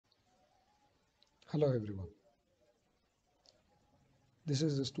Hello everyone. This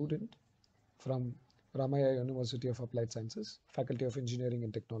is a student from Ramaiah University of Applied Sciences, Faculty of Engineering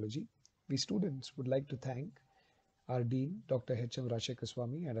and Technology. We students would like to thank our Dean, Dr. H.M.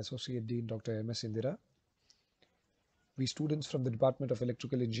 Rajashekara and Associate Dean, Dr. M.S. Indira. We students from the Department of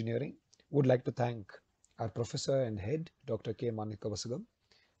Electrical Engineering would like to thank our Professor and Head, Dr. K.Manickavasagam,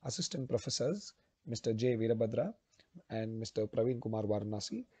 Assistant Professors, Mr. J. Veerabhadra and Mr. Praveen Kumar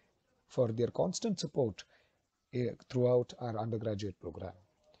Varanasi for their constant support throughout our undergraduate program.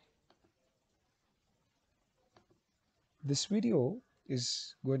 This video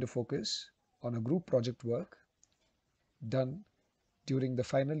is going to focus on a group project work done during the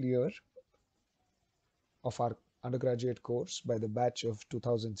final year of our undergraduate course by the batch of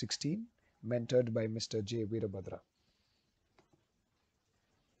 2016, mentored by Mr. J. Veerabhadra.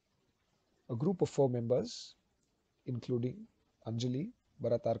 A group of 4 members, including Anjali,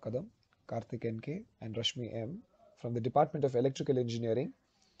 Bharat R. Kadam, Karthik N.K. and Rashmi M. from the Department of Electrical Engineering,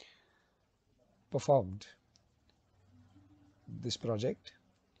 performed this project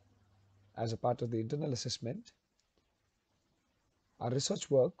as a part of the internal assessment. Our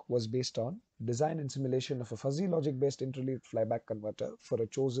research work was based on design and simulation of a fuzzy logic based interleaved flyback converter for a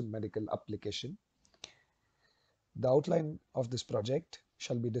chosen medical application. The outline of this project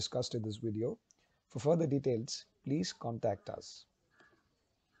shall be discussed in this video. For further details, please contact us.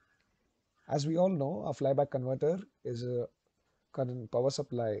 As we all know, a flyback converter is a current power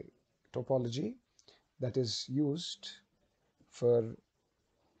supply topology that is used for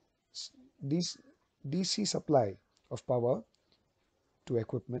DC supply of power to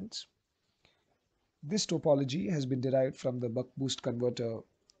equipments. This topology has been derived from the buck-boost converter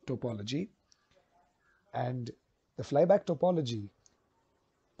topology, and the flyback topology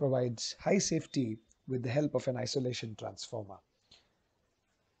provides high safety with the help of an isolation transformer.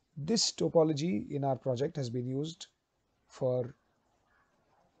 This topology in our project has been used for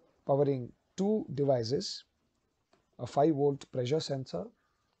powering 2 devices, a 5-volt pressure sensor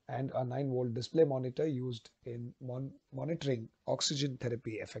and a 9-volt display monitor used in monitoring oxygen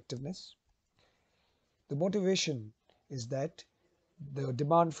therapy effectiveness. The motivation is that the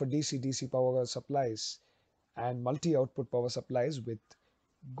demand for DC-DC power supplies and multi-output power supplies with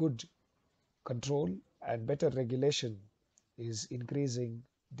good control and better regulation is increasing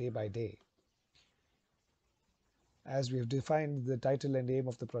day by day. As we have defined the title and aim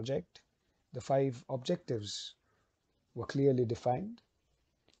of the project, the 5 objectives were clearly defined.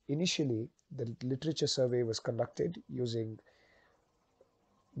 Initially, the literature survey was conducted using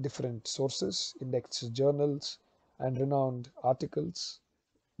different sources, indexed journals, and renowned articles,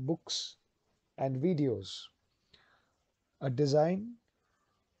 books, and videos. A design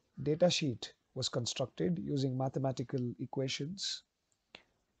datasheet was constructed using mathematical equations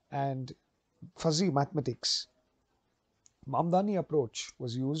and fuzzy mathematics. Mamdani approach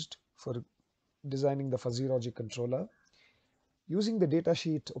was used for designing the fuzzy logic controller. Using the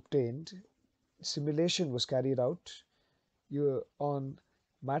datasheet obtained, simulation was carried out on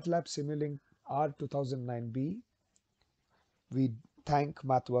MATLAB SIMULINK R2019b. We thank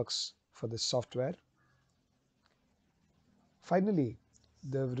MathWorks for this software. Finally,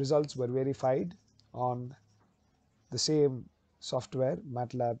 the results were verified on the same software,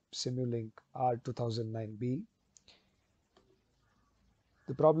 MATLAB SIMULINK R2009b.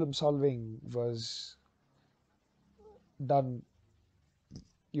 The problem solving was done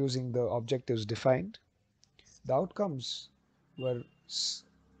using the objectives defined. The outcomes were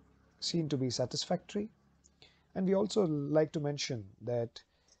seen to be satisfactory, and we also like to mention that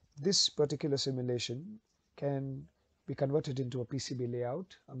this particular simulation can be converted into a PCB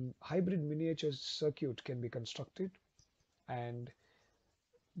layout. A hybrid miniature circuit can be constructed and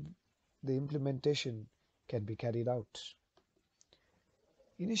the implementation can be carried out.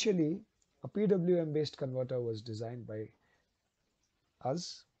 Initially, a PWM based converter was designed by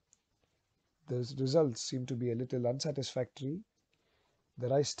us. The results seem to be a little unsatisfactory. The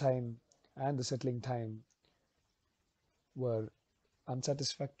rise time and the settling time were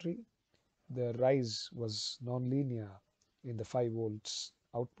unsatisfactory. The rise was non-linear in the 5 volts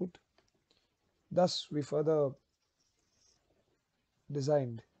output. Thus, we further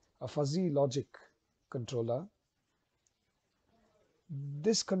designed a fuzzy logic controller.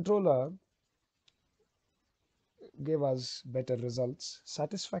 This controller gave us better results,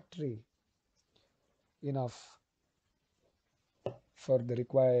 satisfactory enough for the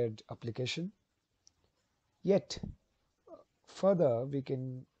required application. Yet, further, we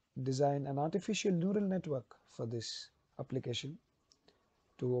can design an artificial neural network for this application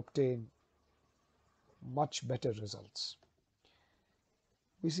to obtain much better results.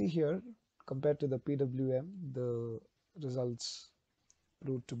 We see here Compared to the PWM, the results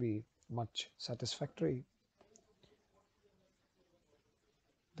proved to be much satisfactory.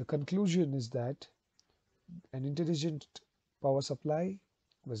 The conclusion is that an intelligent power supply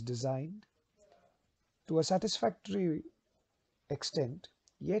was designed to a satisfactory extent,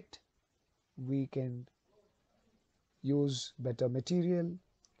 yet we can use better material,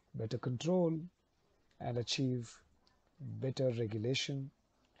 better control, and achieve better regulation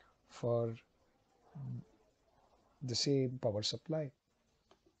for the same power supply.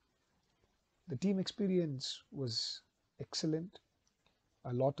 The team experience was excellent.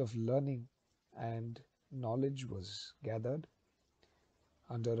 A lot of learning and knowledge was gathered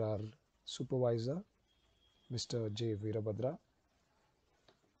under our supervisor, Mr. J. Veerabhadra.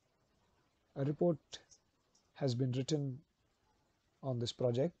 A report has been written on this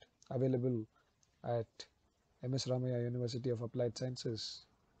project, available at MS Ramaiah University of Applied Sciences,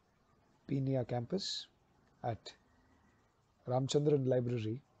 Peenya campus, at Ramchandran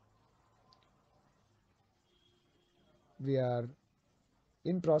Library. We are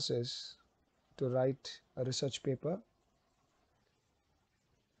in process to write a research paper.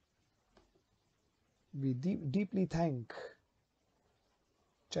 We deeply thank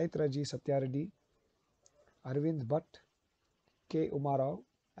Chaitraji Satyareddy, Arvind Bhatt, K. Umarao,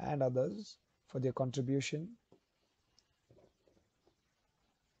 and others for their contribution.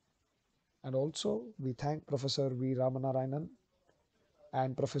 And also we thank Professor V. Ramanarayanan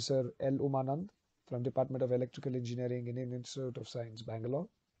and Professor L. Umanand from Department of Electrical Engineering, Indian Institute of Science, Bangalore,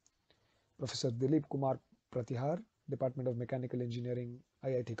 Professor Dilip Kumar Pratihar, Department of Mechanical Engineering,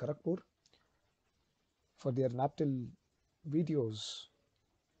 IIT Kharagpur, for their NAPTIL videos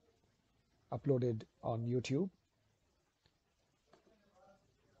uploaded on YouTube.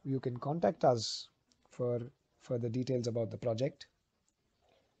 You can contact us for further details about the project.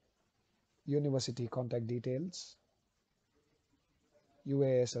 University contact details: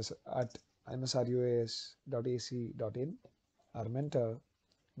 uas at msruas.ac.in. Our mentor,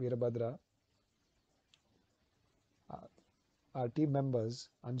 Veerabhadra. Our team members,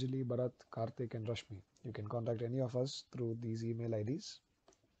 Anjali, Bharat, Karthik, and Rashmi. You can contact any of us through these email IDs.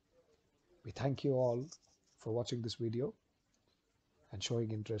 We thank you all for watching this video and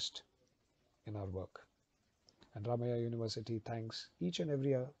showing interest in our work. And Ramaiah University thanks each and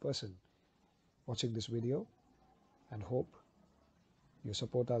every person watching this video and hope you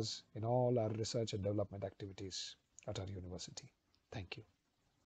support us in all our research and development activities at our university. Thank you.